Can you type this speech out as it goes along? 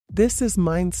This is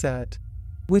Mindset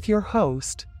with your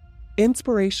host,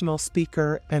 inspirational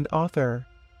speaker and author,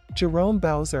 Jerome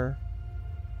Bowser.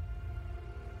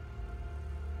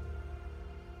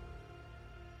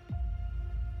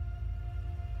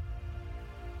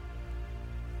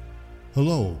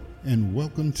 Hello, and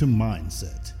welcome to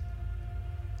Mindset.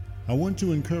 I want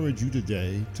to encourage you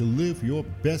today to live your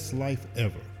best life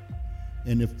ever.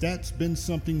 And if that's been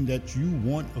something that you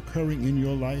want occurring in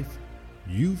your life,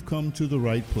 you've come to the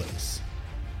right place.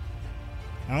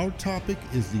 Our topic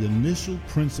is the initial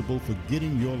principle for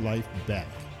getting your life back.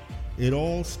 It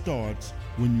all starts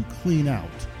when you clean out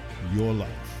your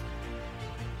life.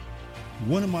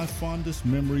 One of my fondest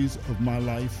memories of my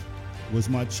life was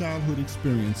my childhood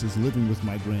experiences living with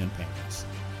my grandparents.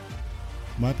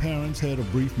 My parents had a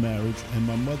brief marriage, and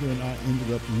my mother and I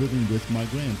ended up living with my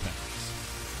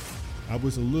grandparents. I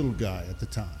was a little guy at the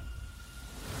time,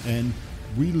 and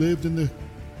we lived in the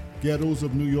ghettos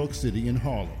of New York City in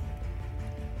Harlem.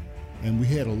 And we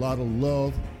had a lot of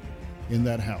love in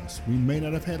that house. We may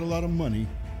not have had a lot of money,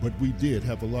 but we did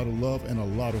have a lot of love and a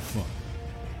lot of fun.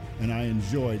 And I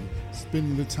enjoyed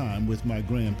spending the time with my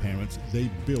grandparents. They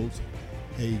built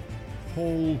a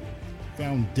whole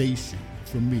foundation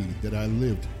for me that I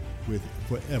lived with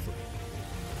forever.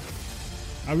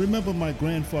 I remember my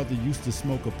grandfather used to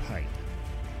smoke a pipe,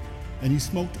 and he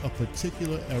smoked a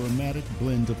particular aromatic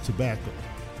blend of tobacco.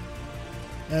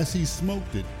 As he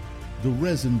smoked it, the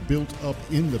resin built up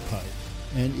in the pipe,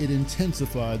 and it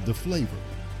intensified the flavor.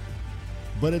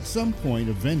 But at some point,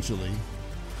 eventually,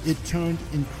 it turned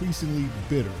increasingly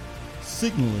bitter,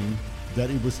 signaling that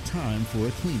it was time for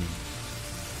a cleaning.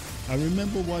 I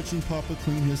remember watching Papa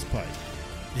clean his pipe.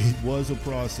 It was a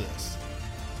process.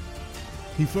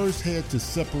 He first had to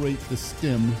separate the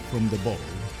stem from the bowl.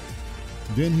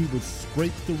 Then he would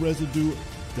scrape the residue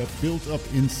that built up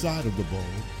inside of the bowl.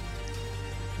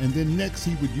 And then next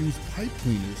he would use pipe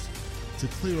cleaners to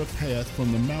clear a path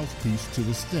from the mouthpiece to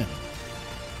the stem.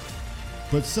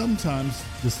 But sometimes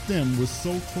the stem was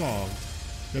so clogged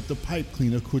that the pipe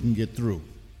cleaner couldn't get through.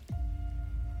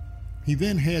 He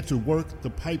then had to work the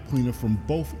pipe cleaner from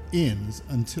both ends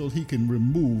until he can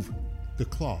remove the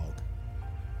clog.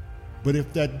 But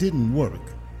if that didn't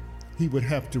work, he would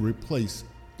have to replace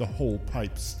the whole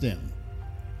pipe stem.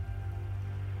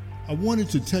 I wanted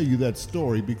to tell you that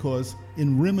story because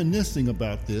in reminiscing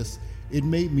about this, it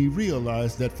made me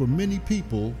realize that for many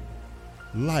people,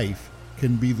 life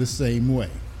can be the same way.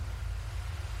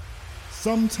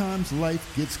 Sometimes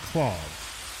life gets clogged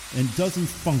and doesn't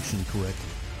function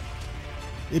correctly.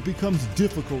 It becomes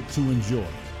difficult to enjoy,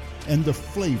 and the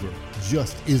flavor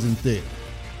just isn't there.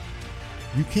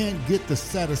 You can't get the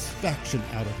satisfaction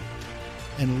out of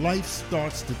it, and life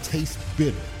starts to taste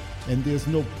bitter, and there's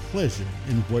no pleasure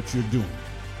in what you're doing.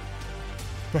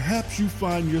 Perhaps you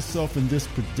find yourself in this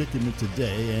predicament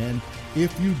today, and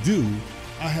if you do,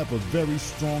 I have a very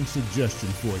strong suggestion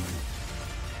for you.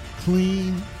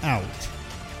 Clean out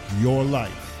your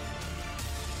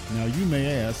life. Now you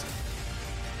may ask,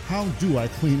 how do I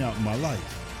clean out my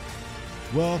life?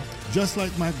 Well, just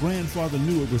like my grandfather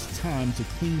knew it was time to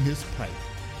clean his pipe,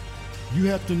 you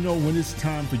have to know when it's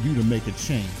time for you to make a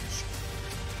change.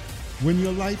 When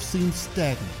your life seems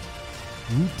stagnant,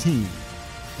 routine,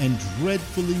 and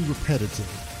dreadfully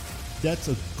repetitive, that's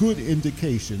a good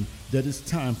indication that it's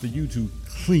time for you to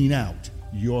clean out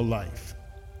your life.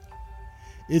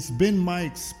 It's been my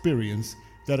experience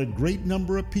that a great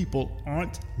number of people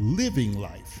aren't living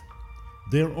life.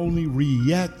 They're only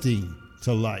reacting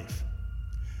to life.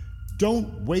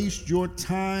 Don't waste your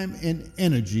time and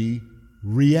energy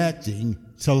reacting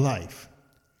to life.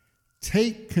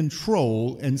 Take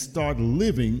control and start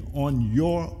living on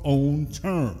your own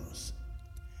terms.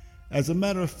 As a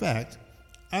matter of fact,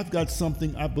 I've got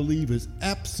something I believe is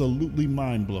absolutely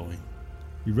mind-blowing.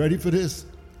 You ready for this?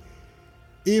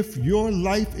 If your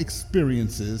life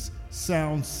experiences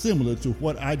sound similar to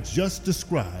what I just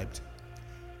described,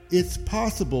 it's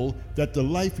possible that the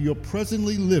life you're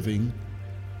presently living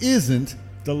isn't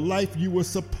the life you were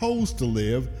supposed to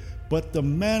live, but the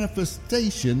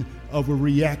manifestation of a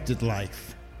reacted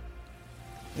life.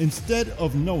 Instead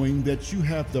of knowing that you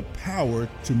have the power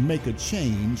to make a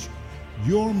change,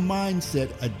 your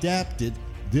mindset adapted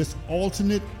this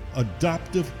alternate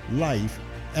adoptive life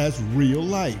as real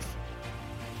life.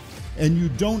 And you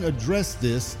don't address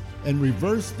this and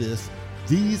reverse this,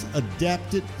 these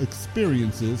adapted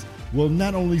experiences will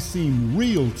not only seem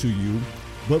real to you,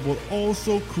 but will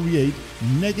also create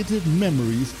negative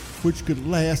memories which could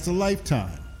last a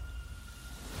lifetime.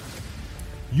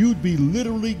 You'd be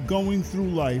literally going through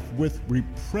life with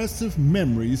repressive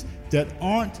memories that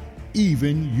aren't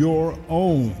even your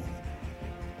own.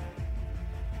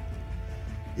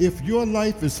 If your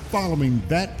life is following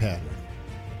that pattern,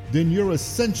 then you're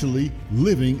essentially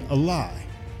living a lie,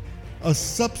 a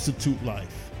substitute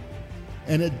life,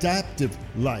 an adaptive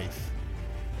life,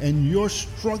 and you're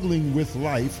struggling with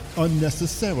life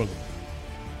unnecessarily.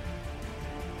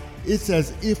 It's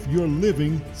as if you're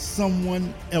living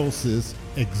someone else's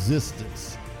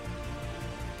existence.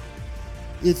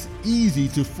 It's easy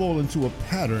to fall into a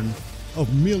pattern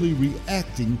of merely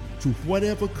reacting to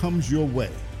whatever comes your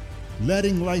way,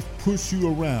 letting life push you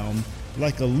around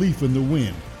like a leaf in the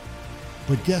wind.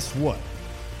 But guess what?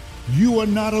 You are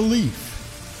not a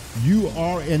leaf. You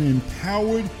are an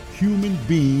empowered human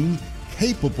being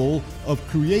capable of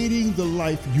creating the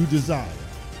life you desire.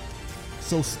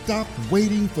 So stop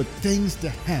waiting for things to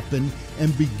happen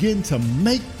and begin to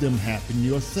make them happen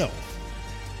yourself.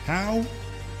 How?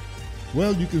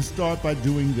 Well, you can start by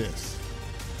doing this.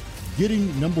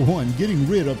 Number one, getting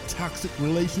rid of toxic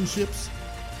relationships,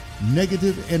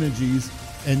 negative energies,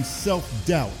 and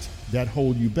self-doubt that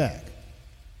hold you back.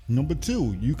 Number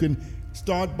two, you can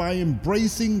start by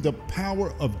embracing the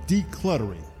power of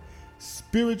decluttering.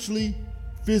 Spiritually,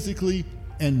 physically,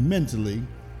 and mentally,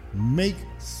 make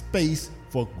space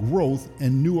for growth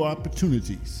and new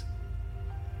opportunities.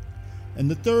 And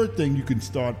the third thing you can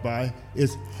start by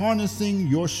is harnessing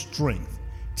your strength,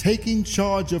 taking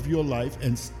charge of your life,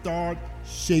 and start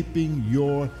shaping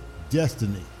your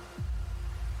destiny.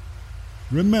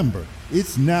 Remember,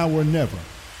 it's now or never.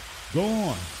 Go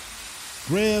on,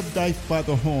 grab life by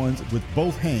the horns with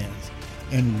both hands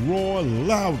and roar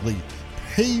loudly,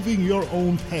 paving your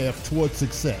own path towards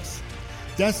success.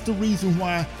 That's the reason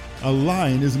why a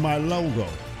lion is my logo,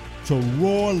 to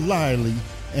roar loudly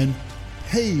and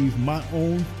pave my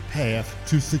own path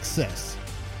to success.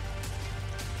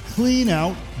 Clean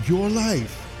out your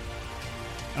life.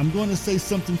 I'm going to say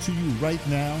something to you right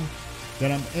now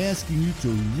that I'm asking you to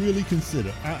really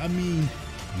consider. I mean,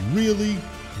 really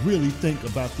think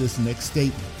about this next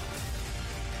statement.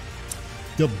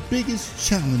 The biggest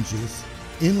challenges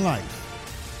in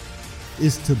life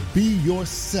is to be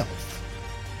yourself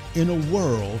in a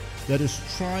world that is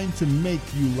trying to make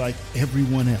you like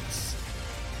everyone else.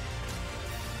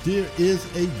 There is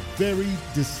a very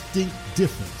distinct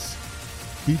difference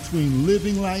between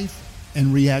living life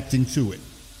and reacting to it.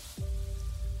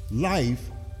 Life,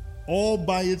 all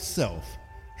by itself,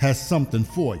 has something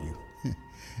for you.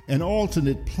 An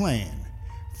alternate plan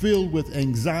filled with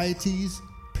anxieties,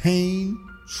 pain,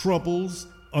 troubles,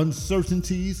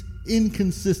 uncertainties,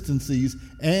 inconsistencies,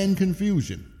 and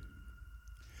confusion.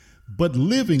 But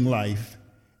living life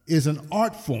is an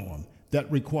art form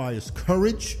that requires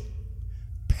courage,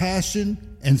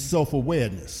 passion, and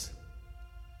self-awareness.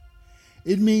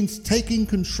 It means taking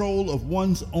control of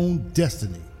one's own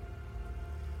destiny,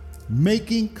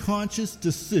 making conscious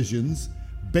decisions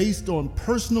based on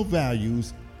personal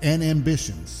values and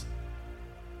ambitions.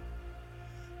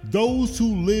 Those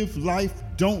who live life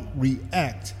don't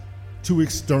react to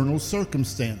external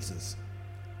circumstances.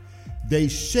 They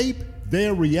shape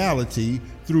their reality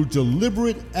through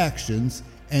deliberate actions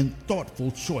and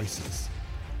thoughtful choices.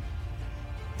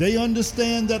 They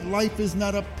understand that life is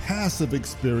not a passive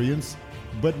experience,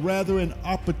 but rather an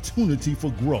opportunity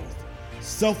for growth,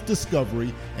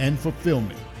 self-discovery, and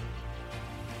fulfillment.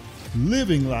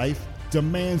 Living life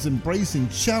demands embracing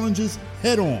challenges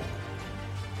head-on,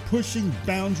 pushing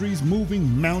boundaries,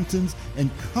 moving mountains, and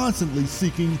constantly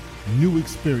seeking new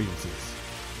experiences.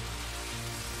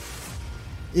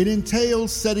 It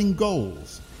entails setting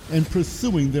goals and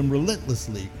pursuing them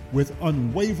relentlessly with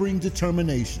unwavering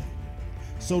determination.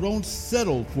 So don't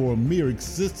settle for a mere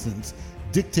existence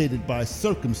dictated by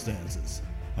circumstances.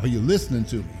 Are you listening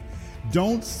to me?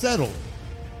 Don't settle.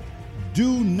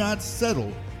 Do not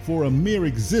settle for a mere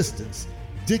existence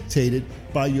dictated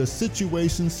by your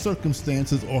situations,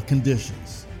 circumstances, or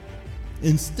conditions.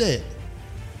 Instead,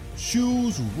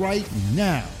 choose right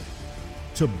now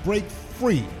to break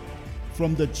free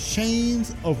from the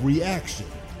chains of reaction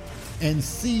and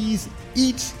seize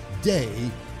each day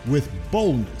with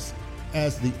boldness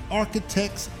as the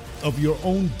architects of your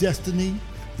own destiny,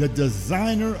 the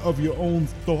designer of your own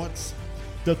thoughts,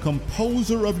 the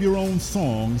composer of your own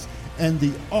songs, and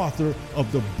the author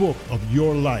of the book of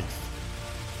your life.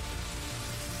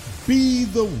 Be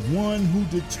the one who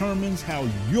determines how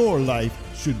your life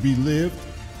should be lived,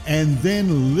 and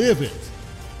then live it.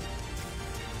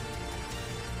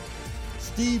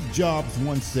 Steve Jobs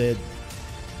once said,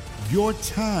 "Your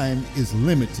time is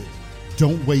limited.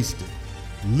 Don't waste it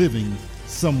living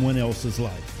someone else's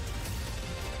life."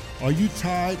 Are you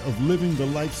tired of living the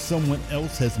life someone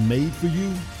else has made for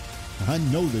you? I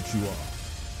know that you are.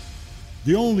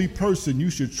 The only person you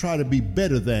should try to be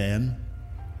better than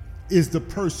is the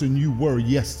person you were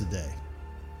yesterday.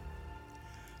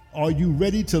 Are you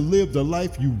ready to live the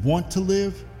life you want to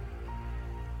live?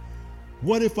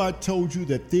 What if I told you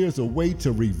that there's a way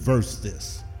to reverse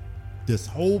this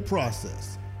whole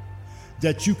process,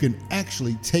 that you can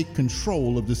actually take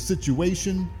control of the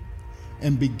situation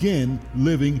and begin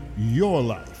living your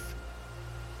life?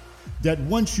 That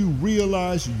once you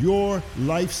realize your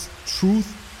life's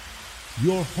truth,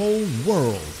 your whole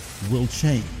world will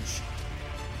change.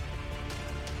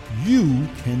 You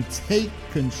can take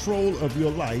control of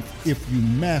your life if you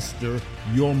master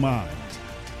your mind.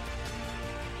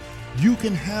 You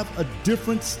can have a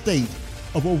different state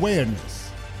of awareness,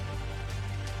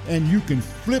 and you can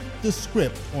flip the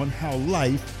script on how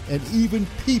life and even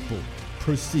people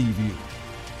perceive you.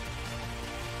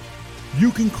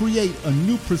 You can create a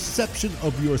new perception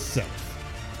of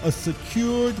yourself, a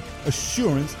secured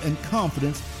assurance and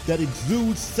confidence that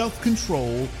exudes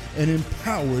self-control and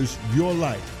empowers your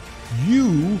life.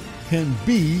 You can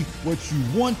be what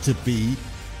you want to be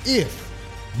if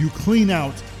you clean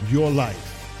out your life.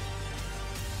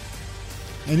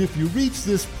 And if you reach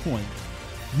this point,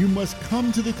 you must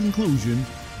come to the conclusion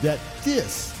that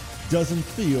this doesn't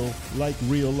feel like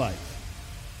real life.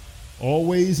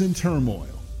 Always in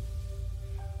turmoil,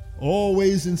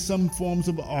 always in some forms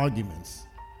of arguments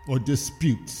or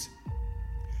disputes,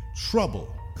 trouble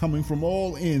coming from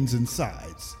all ends and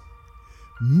sides,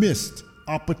 missed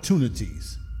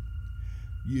opportunities,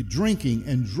 you're drinking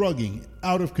and drugging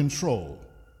out of control,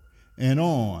 and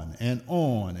on and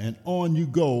on and on you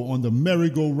go on the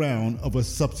merry-go-round of a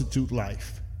substitute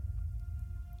life.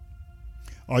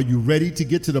 Are you ready to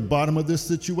get to the bottom of this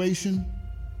situation?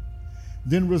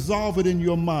 Then resolve it in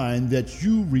your mind that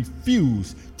you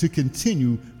refuse to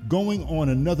continue going on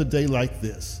another day like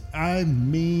this. I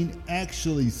mean,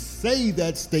 actually say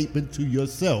that statement to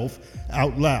yourself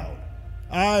out loud.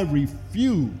 I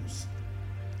refuse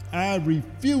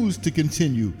to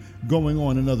continue going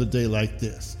on another day like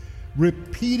this.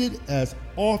 Repeat it as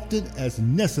often as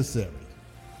necessary.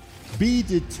 Be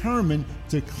determined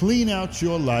to clean out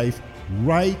your life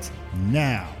right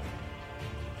now.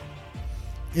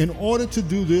 In order to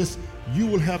do this, you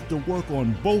will have to work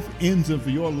on both ends of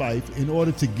your life in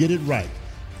order to get it right,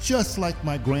 just like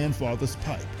my grandfather's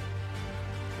pipe.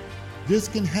 This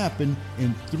can happen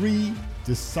in 3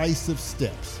 decisive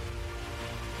steps.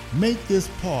 Make this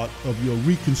part of your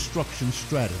reconstruction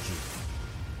strategy.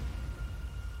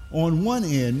 On one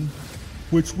end,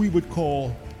 which we would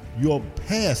call your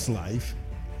past life,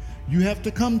 you have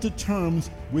to come to terms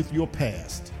with your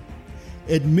past,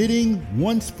 admitting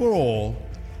once for all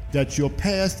that your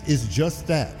past is just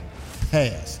that,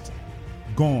 past,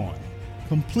 gone,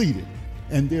 completed,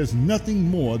 and there's nothing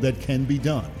more that can be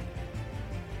done.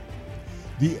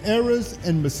 The errors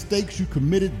and mistakes you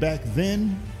committed back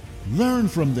then, learn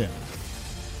from them.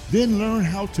 Then learn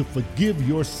how to forgive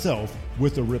yourself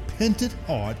with a repentant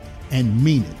heart and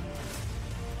mean it.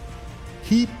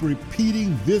 Keep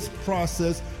repeating this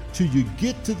process till you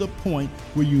get to the point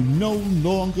where you no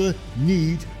longer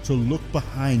need to look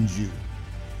behind you.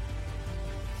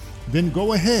 Then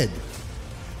go ahead.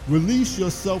 Release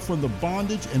yourself from the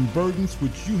bondage and burdens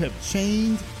which you have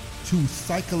chained to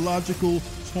psychological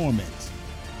torment.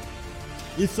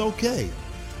 It's okay.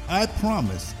 I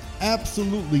promise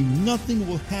absolutely nothing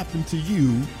will happen to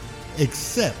you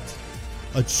except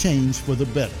a change for the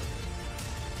better.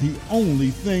 The only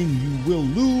thing you will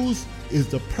lose is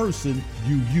the person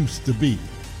you used to be.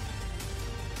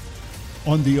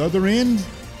 On the other end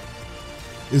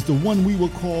is the one we will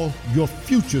call your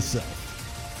future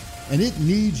self. And it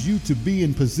needs you to be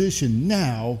in position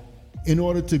now in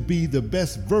order to be the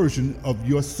best version of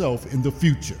yourself in the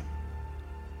future.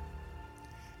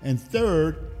 And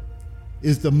third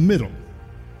is the middle,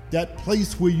 that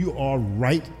place where you are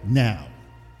right now.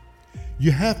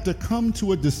 You have to come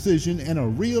to a decision and a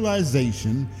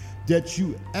realization that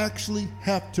you actually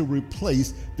have to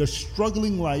replace the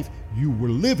struggling life you were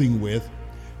living with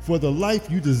for the life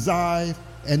you desire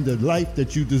and the life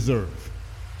that you deserve.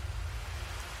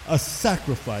 A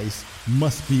sacrifice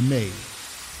must be made.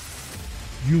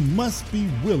 You must be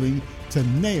willing to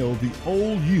nail the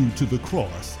old you to the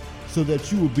cross so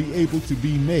that you will be able to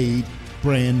be made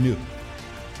brand new.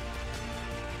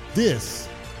 This,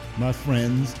 my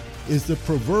friends, is the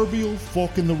proverbial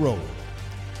fork in the road,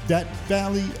 that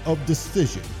valley of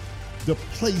decision, the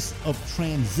place of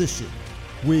transition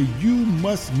where you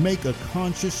must make a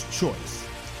conscious choice.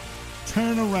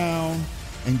 Turn around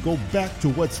and go back to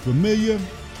what's familiar,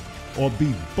 or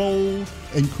be bold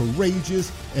and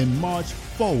courageous and march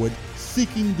forward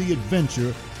seeking the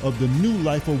adventure of the new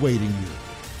life awaiting you.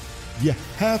 You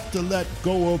have to let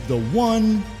go of the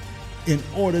one in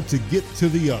order to get to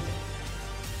the other.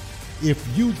 If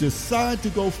you decide to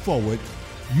go forward,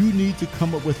 you need to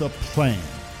come up with a plan,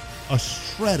 a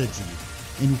strategy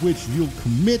in which you'll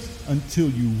commit until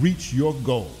you reach your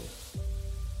goal.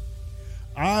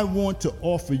 I want to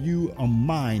offer you a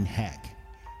mind hack,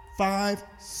 5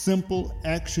 simple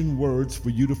action words for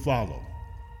you to follow.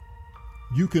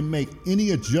 You can make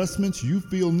any adjustments you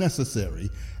feel necessary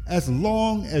as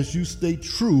long as you stay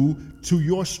true to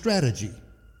your strategy.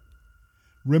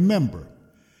 Remember,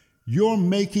 you're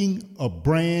making a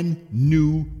brand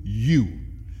new you.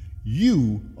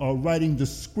 You are writing the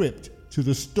script to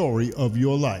the story of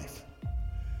your life.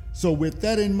 So with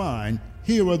that in mind,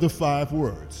 here are the 5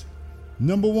 words.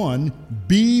 Number 1,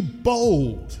 be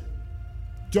bold.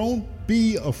 Don't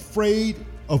be afraid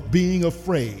of being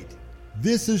afraid.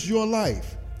 This is your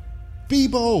life. Be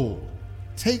bold.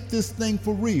 Take this thing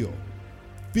for real.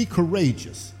 Be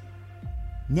courageous.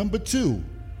 Number 2,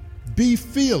 be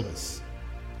fearless.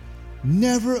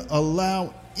 Never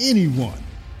allow anyone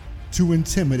to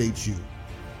intimidate you.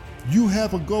 You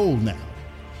have a goal now.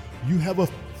 You have a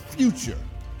future.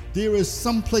 There is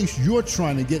some place you're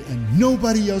trying to get and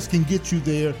nobody else can get you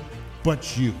there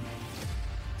but you.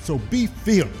 So be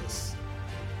fearless.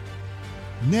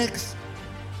 Next,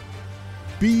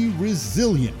 be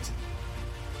resilient.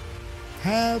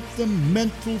 Have the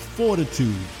mental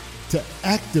fortitude to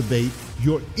activate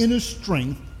your inner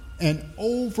strength and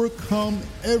overcome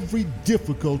every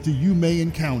difficulty you may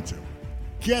encounter.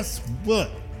 Guess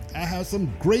what? I have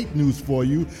some great news for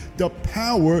you. The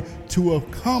power to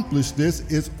accomplish this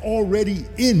is already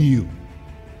in you.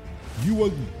 You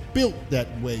were built that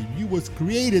way. You was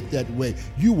created that way.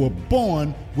 You were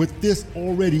born with this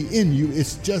already in you.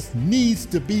 It just needs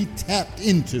to be tapped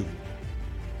into.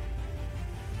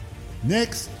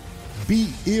 Next, be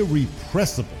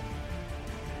irrepressible.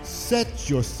 Set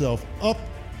yourself up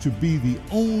to be the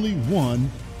only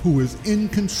one who is in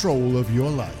control of your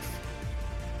life.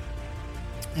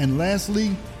 And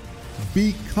lastly,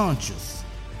 be conscious.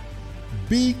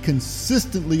 Be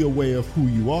consistently aware of who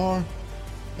you are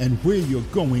and where you're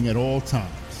going at all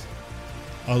times.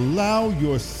 Allow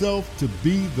yourself to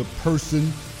be the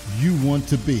person you want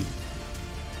to be.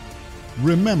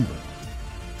 Remember,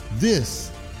 this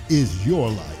is your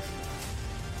life.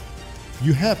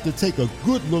 You have to take a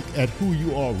good look at who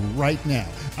you are right now.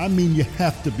 I mean, you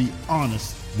have to be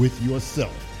honest with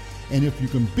yourself. And if you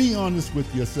can be honest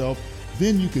with yourself,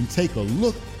 then you can take a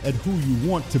look at who you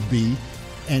want to be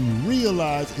and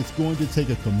realize it's going to take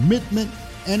a commitment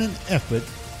and an effort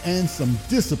and some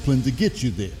discipline to get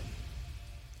you there.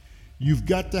 You've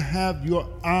got to have your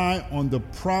eye on the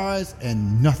prize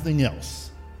and nothing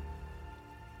else.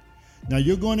 Now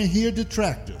you're going to hear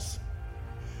detractors.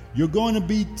 You're going to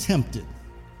be tempted.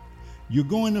 You're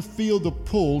going to feel the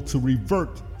pull to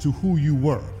revert to who you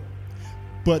were.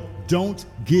 But don't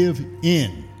give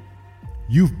in.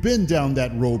 You've been down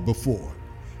that road before.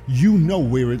 You know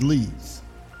where it leads.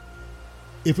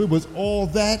 If it was all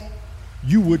that,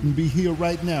 you wouldn't be here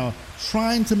right now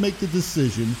trying to make the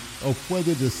decision of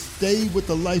whether to stay with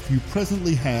the life you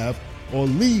presently have or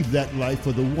leave that life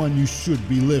for the one you should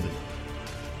be living.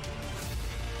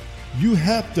 You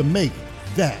have to make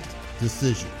that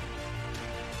decision.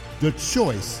 The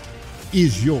choice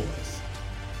is yours.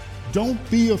 Don't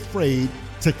be afraid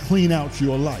to clean out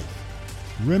your life.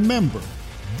 Remember,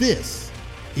 this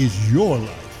is your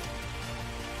life.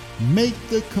 Make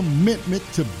the commitment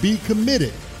to be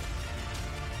committed.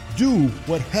 Do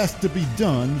what has to be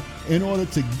done in order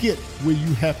to get where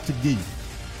you have to be.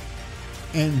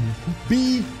 And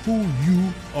be who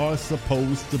you are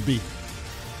supposed to be.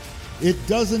 It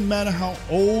doesn't matter how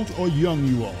old or young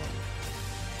you are,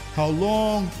 how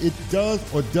long it does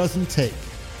or doesn't take,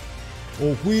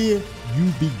 or where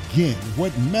you begin.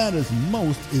 What matters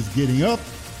most is getting up,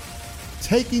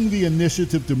 taking the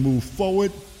initiative to move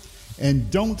forward, and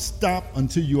don't stop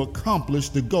until you accomplish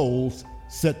the goals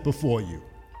set before you.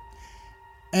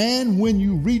 And when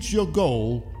you reach your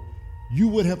goal, you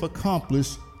would have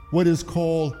accomplished what is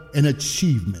called an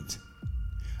achievement.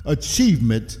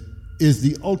 Achievement is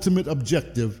the ultimate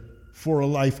objective for a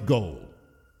life goal.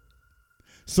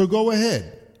 So go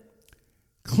ahead,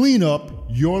 clean up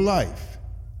your life.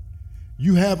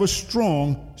 You have a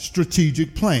strong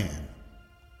strategic plan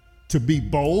to be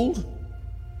bold,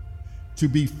 to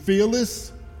be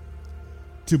fearless,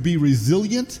 to be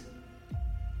resilient,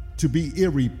 to be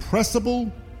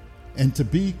irrepressible, and to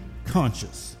be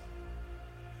conscious.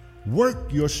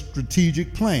 Work your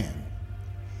strategic plan.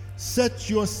 Set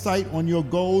your sight on your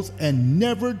goals and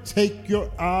never take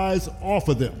your eyes off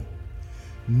of them.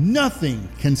 Nothing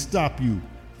can stop you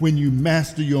when you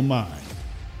master your mind.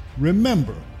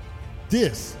 Remember,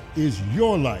 This is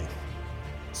your life.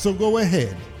 So go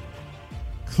ahead,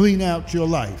 clean out your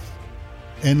life,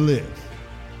 and live.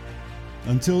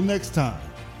 Until next time,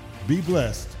 be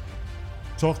blessed.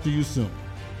 Talk to you soon.